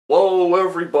Hello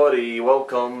everybody,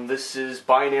 welcome. This is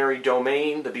Binary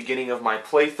Domain, the beginning of my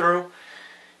playthrough.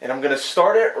 And I'm going to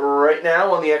start it right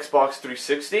now on the Xbox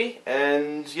 360.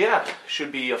 And yeah, should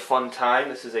be a fun time.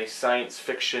 This is a science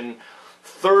fiction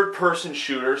third-person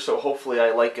shooter, so hopefully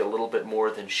I like it a little bit more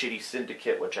than Shitty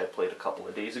Syndicate, which I played a couple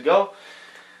of days ago.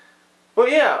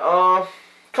 But yeah, a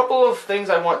couple of things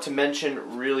I want to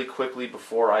mention really quickly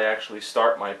before I actually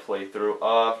start my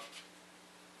playthrough.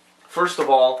 First of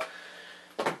all,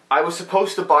 I was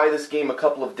supposed to buy this game a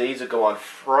couple of days ago on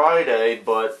Friday,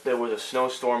 but there was a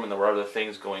snowstorm and there were other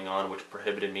things going on which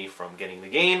prohibited me from getting the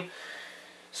game.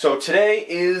 So today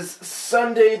is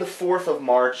Sunday the 4th of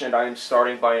March and I am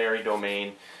starting Binary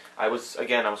Domain. I was going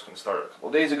to start it a couple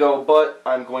of days ago, but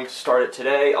I'm going to start it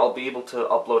today. I'll be able to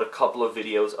upload a couple of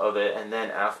videos of it, and then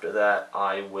after that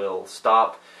I will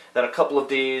stop. Then a couple of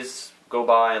days go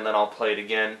by and then I'll play it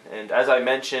again. And as I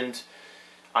mentioned,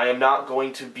 I am not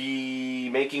going to be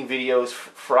making videos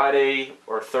Friday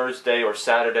or Thursday or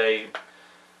Saturday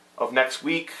of next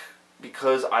week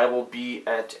because I will be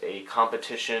at a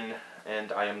competition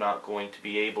and I am not going to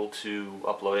be able to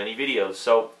upload any videos.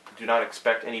 So do not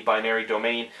expect any Binary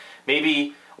Domain.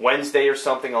 Maybe Wednesday or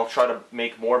something I'll try to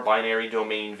make more Binary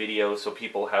Domain videos so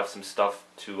people have some stuff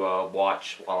to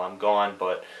watch while I'm gone,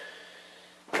 but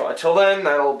until then,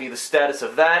 that'll be the status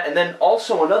of that. And then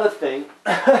also another thing,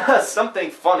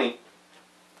 something funny.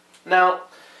 Now,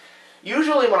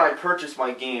 usually when I purchase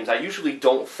my games, I usually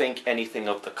don't think anything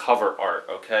of the cover art,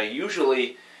 okay?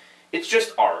 Usually, it's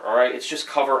just art, alright? It's just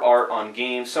cover art on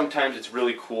games. Sometimes it's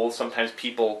really cool. Sometimes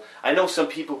I know some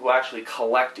people who actually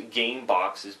collect game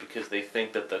boxes because they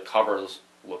think that the covers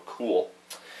look cool.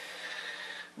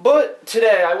 But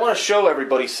today, I want to show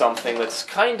everybody something that's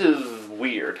kind of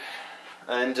weird.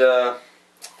 And,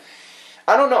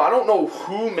 I don't know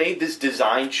who made this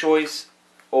design choice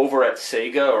over at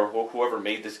Sega, or whoever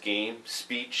made this game,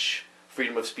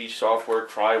 Freedom of Speech Software,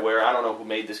 Cryware, I don't know who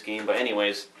made this game, but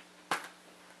anyways,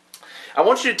 I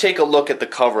want you to take a look at the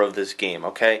cover of this game,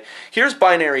 okay? Here's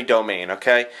Binary Domain,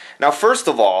 okay? Now, first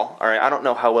of all, alright, I don't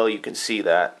know how well you can see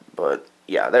that, but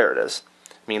yeah, there it is.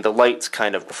 I mean, the light's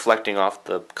kind of reflecting off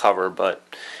the cover, but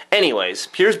anyways,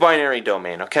 here's Binary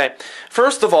Domain, okay?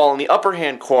 First of all, in the upper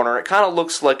hand corner, it kind of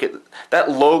looks like that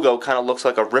logo kind of looks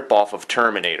like a ripoff of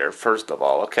Terminator, first of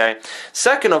all, okay?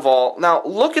 Second of all, now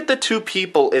look at the two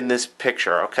people in this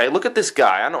picture, okay? Look at this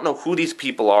guy. I don't know who these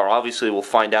people are. Obviously, we'll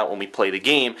find out when we play the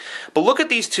game. But look at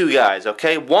these two guys,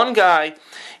 okay? One guy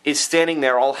is standing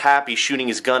there all happy shooting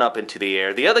his gun up into the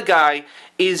air. The other guy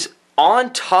is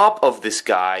on top of this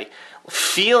guy,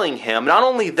 feeling him. Not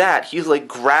only that, he's like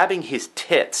grabbing his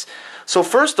tits. So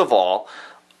first of all,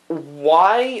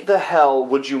 why the hell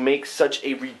would you make such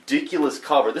a ridiculous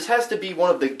cover? This has to be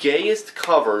one of the gayest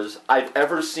covers I've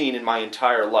ever seen in my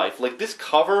entire life. Like, this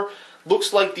cover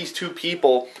looks like these two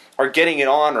people are getting it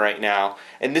on right now,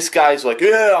 and this guy's like,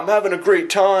 yeah, I'm having a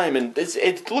great time, and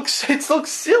it looks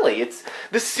silly. It's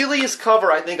the silliest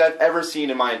cover I think I've ever seen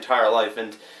in my entire life,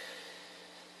 and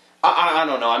I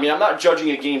don't know. I mean, I'm not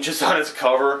judging a game just on its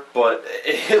cover, but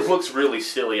it looks really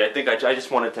silly. I think I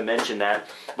just wanted to mention that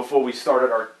before we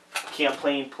started our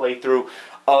campaign playthrough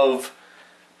of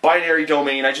Binary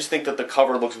Domain. I just think that the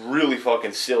cover looks really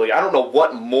fucking silly. I don't know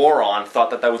what moron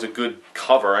thought that was a good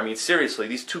cover. I mean, seriously,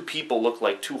 these two people look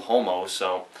like two homos,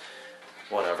 so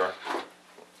whatever.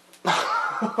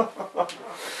 It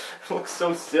looks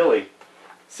so silly.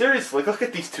 Seriously, look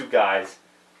at these two guys.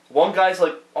 One guy's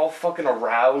like all fucking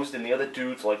aroused and the other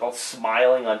dude's like all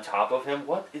smiling on top of him.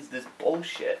 What is this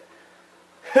bullshit?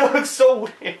 It looks so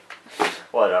weird.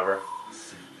 Whatever.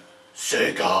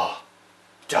 Sega,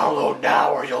 download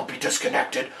now or you'll be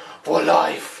disconnected for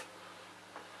life.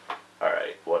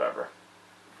 Alright, whatever.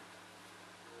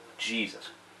 Jesus.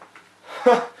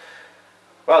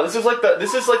 Wow, this is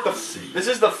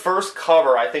the first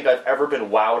cover I think I've ever been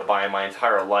wowed by in my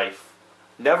entire life.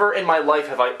 Never in my life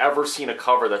have I ever seen a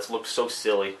cover that's looked so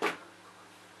silly.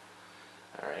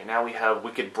 Alright, now we have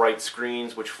wicked bright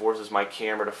screens, which forces my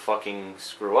camera to fucking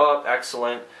screw up.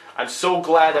 Excellent. I'm so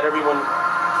glad that everyone...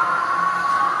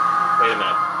 Wait a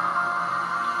minute.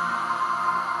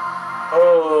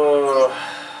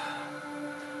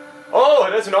 Oh,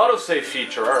 it has an autosave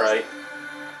feature, alright.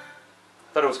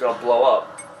 Thought it was gonna blow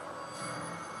up.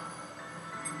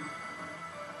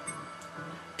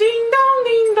 Ding dong,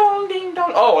 ding dong, ding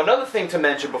dong. Oh, another thing to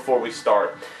mention before we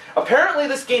start. Apparently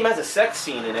this game has a sex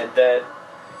scene in it that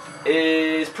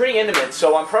is pretty intimate,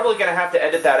 so I'm probably going to have to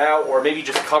edit that out or maybe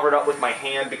just cover it up with my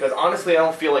hand because honestly I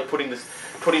don't feel like putting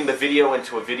the video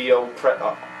into a video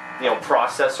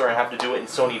processor and have to do it in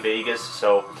Sony Vegas,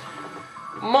 so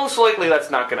most likely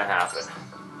that's not going to happen.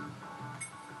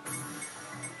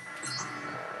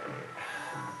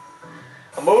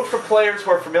 A mode for players who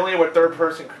are familiar with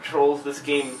third-person controls. This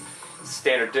game,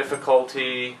 standard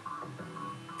difficulty.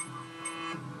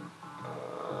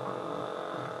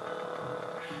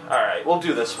 Alright, we'll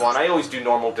do this one. I always do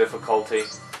normal difficulty.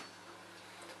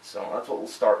 So that's what we'll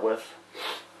start with.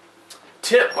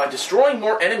 Tip, by destroying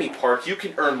more enemy parts, you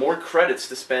can earn more credits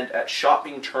to spend at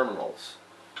shopping terminals.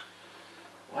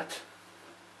 What?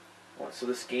 What? So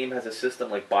this game has a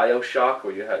system like BioShock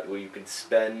where you can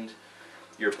spend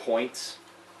your points?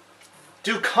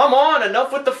 Dude, come on!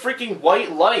 Enough with the freaking white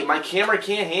light! My camera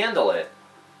can't handle it.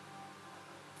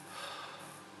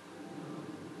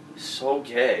 So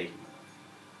gay.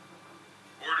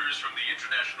 Orders from the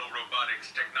International Robotics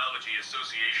Technology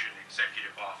Association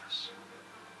Executive Office.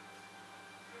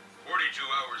 42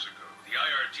 hours ago, the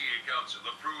IRTA Council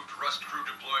approved Rust crew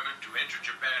deployment to enter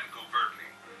Japan covertly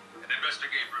and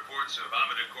investigate reports of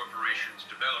Amada Corporation's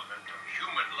development of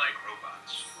human-like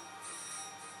robots.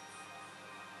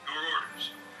 Your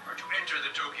orders are to enter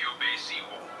the Tokyo Bay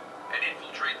seawall and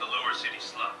infiltrate the lower city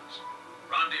slums.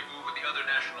 Rendezvous with the other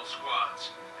national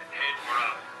squads and head for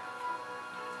Amada.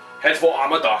 Head for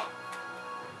Amada.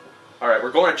 Alright,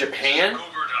 we're going to Japan?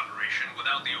 Covert operation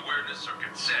without the awareness or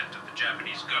consent of the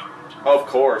Japanese government. Of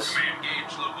course. You may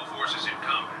engage local forces in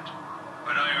combat,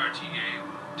 but IRTA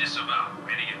will disavow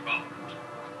any involvement.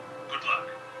 Good luck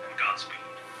and Godspeed.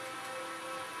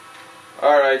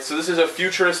 Alright, so this is a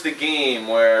futuristic game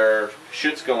where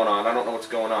shit's going on. I don't know what's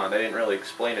going on. They didn't really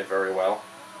explain it very well.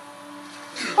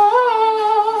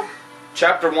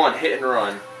 Chapter 1, Hit and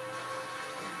Run.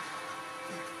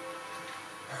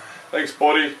 Thanks,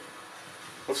 buddy.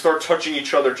 Let's start touching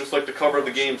each other just like the cover of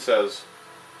the game says.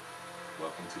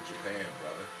 Welcome to Japan,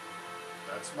 brother.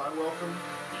 That's my welcome?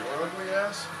 Your ugly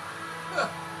ass?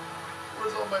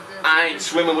 Where's all my damn... I ain't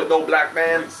swimming with no black You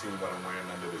man. ain't seen what I'm wearing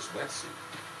under this wetsuit.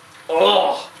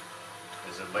 Ugh!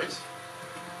 Is it lace?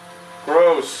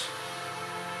 Gross.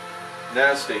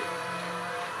 Nasty.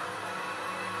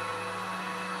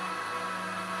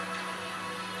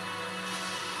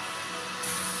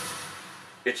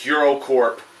 It's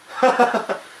Eurocorp.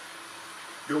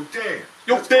 Yo, Dan.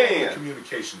 Yo, Let's go over Dan. the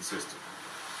communication system.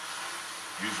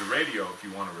 Use your radio if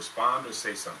you want to respond or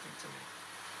say something to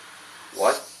me.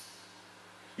 What?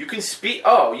 You can speak.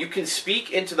 Oh, you can speak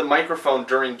into the microphone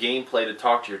during gameplay to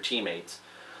talk to your teammates.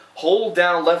 Hold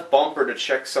down left bumper to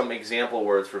check some example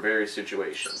words for various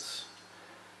situations.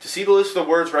 To see the list of the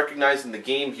words recognized in the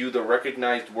game, view the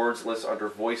recognized words list under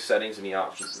voice settings in the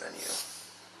options menu.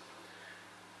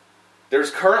 There's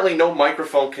currently no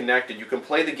microphone connected. You can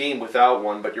play the game without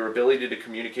one, but your ability to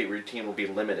communicate with your team will be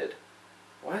limited.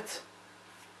 What?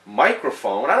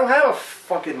 Microphone? I don't have a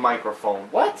fucking microphone.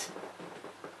 What?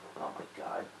 Oh my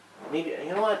god. Maybe,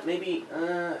 you know what? Maybe,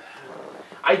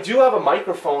 I do have a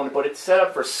microphone, but it's set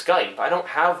up for Skype. I don't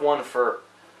have one for...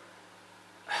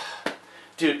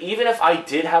 Dude, even if I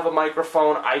did have a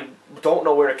microphone, I don't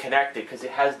know where to connect it, because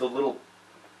it has the little...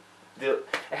 It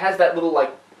has that little,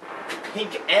 like,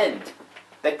 pink end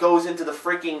that goes into the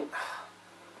freaking...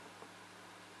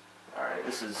 Alright,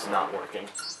 this is not working.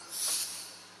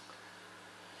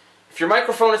 If your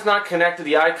microphone is not connected,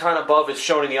 the icon above is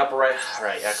shown in the upper right...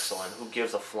 Alright, excellent. Who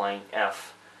gives a flying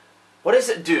F? What is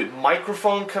it, dude?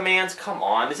 Microphone commands? Come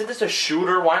on. Isn't this a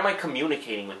shooter? Why am I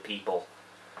communicating with people?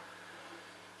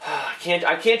 I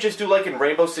can't just do like in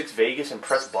Rainbow Six Vegas and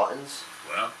press buttons.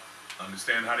 Well,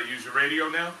 understand how to use your radio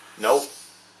now? Nope.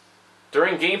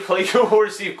 During gameplay, you will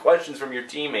receive questions from your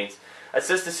teammates.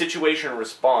 Assess the situation and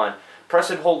respond. Press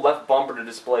and hold left bumper to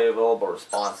display available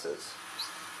responses.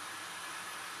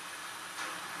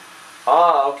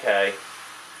 Ah, okay.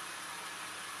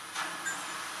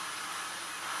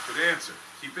 Good answer.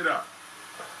 Keep it up.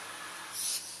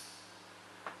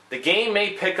 The game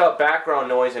may pick up background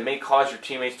noise and may cause your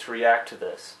teammates to react to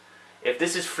this. If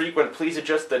this is frequent, please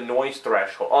adjust the noise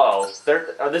threshold. Oh,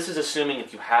 this is assuming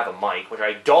if you have a mic, which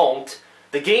I don't.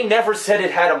 The game never said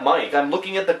it had a mic. I'm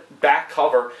looking at the back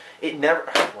cover. It never...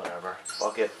 Whatever.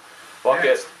 Fuck it. Fuck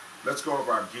Next, it. let's go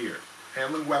over our gear.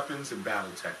 Handling weapons and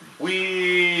battle techniques.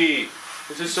 Wee!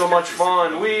 This is so much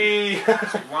fun. Wee!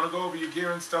 So you want to go over your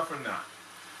gear and stuff or not?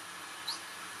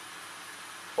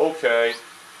 Okay.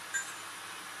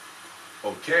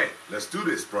 Okay, let's do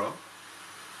this, bro.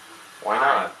 Why All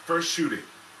right, not? first shooting.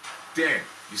 Dan,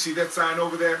 you see that sign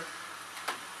over there?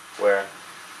 Where?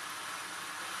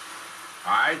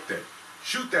 Alright then,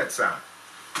 shoot that sign.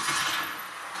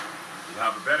 You'll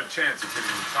have a better chance of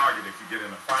hitting the target if you get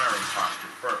in a firing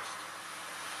posture first.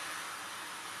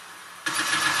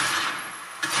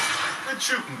 Good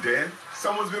shooting, Dan.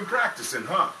 Someone's been practicing,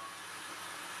 huh?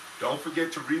 Don't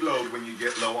forget to reload when you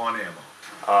get low on ammo.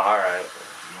 Alright.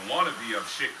 You don't want to be up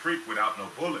shit creek without no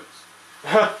bullets.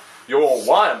 You don't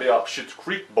want to be up Shit's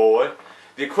Creek, boy.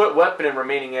 The equipped weapon and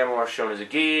remaining ammo are shown as a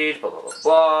gauge, blah, blah, blah,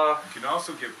 blah. You can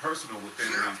also get personal with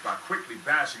enemies by quickly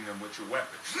bashing them with your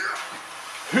weapons.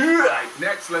 Alright,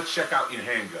 next let's check out your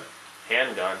handgun.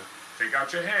 Handgun. Take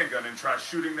out your handgun and try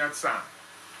shooting that sign.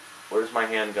 Where's my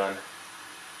handgun?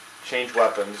 Change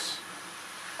weapons.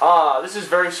 Ah, this is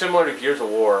very similar to Gears of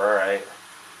War, alright.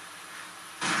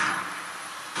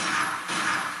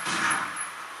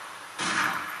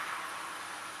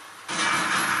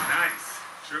 Nice.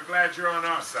 Sure glad you're on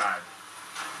our side.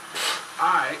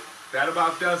 Alright, that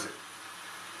about does it.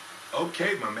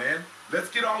 Okay, my man. Let's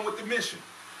get on with the mission.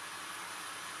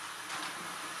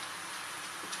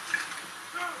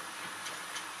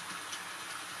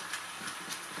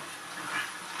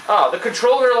 Oh, the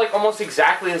controls are like almost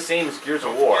exactly the same as Gears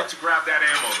of War. Don't forget to grab that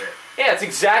ammo there. Yeah, it's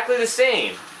exactly the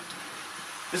same.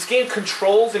 This game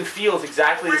controls and feels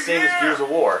exactly the same as Gears of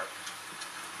War.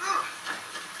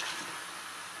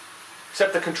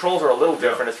 Except the controls are a little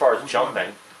different as far as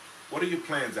jumping. What are your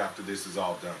plans after this is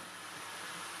all done?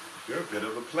 You're a bit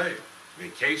of a player.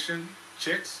 Vacation,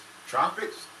 chicks,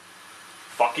 tropics?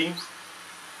 Fucking.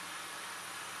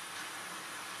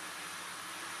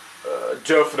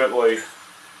 Definitely.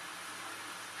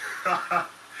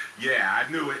 Yeah,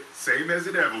 I knew it. Same as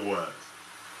it ever was.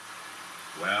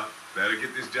 Well, better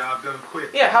get this job done quick.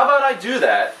 Yeah, how about I do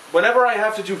that? Whenever I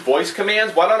have to do voice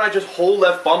commands, why don't I just hold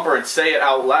left bumper and say it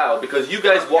out loud? Because you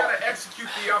guys gotta execute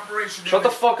the operation. Shut the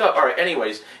fuck up. Alright,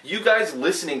 anyways, you guys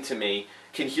listening to me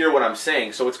can hear what I'm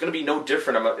saying, so it's going to be no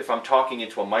different if I'm talking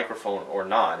into a microphone or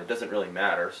not. It doesn't really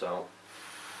matter, so...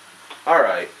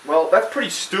 Alright, well, that's pretty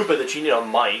stupid that you need a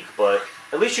mic, but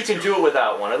at least you can do it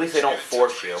without one. At least they don't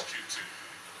force you.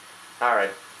 Alright.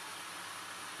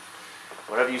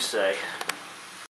 Whatever you say.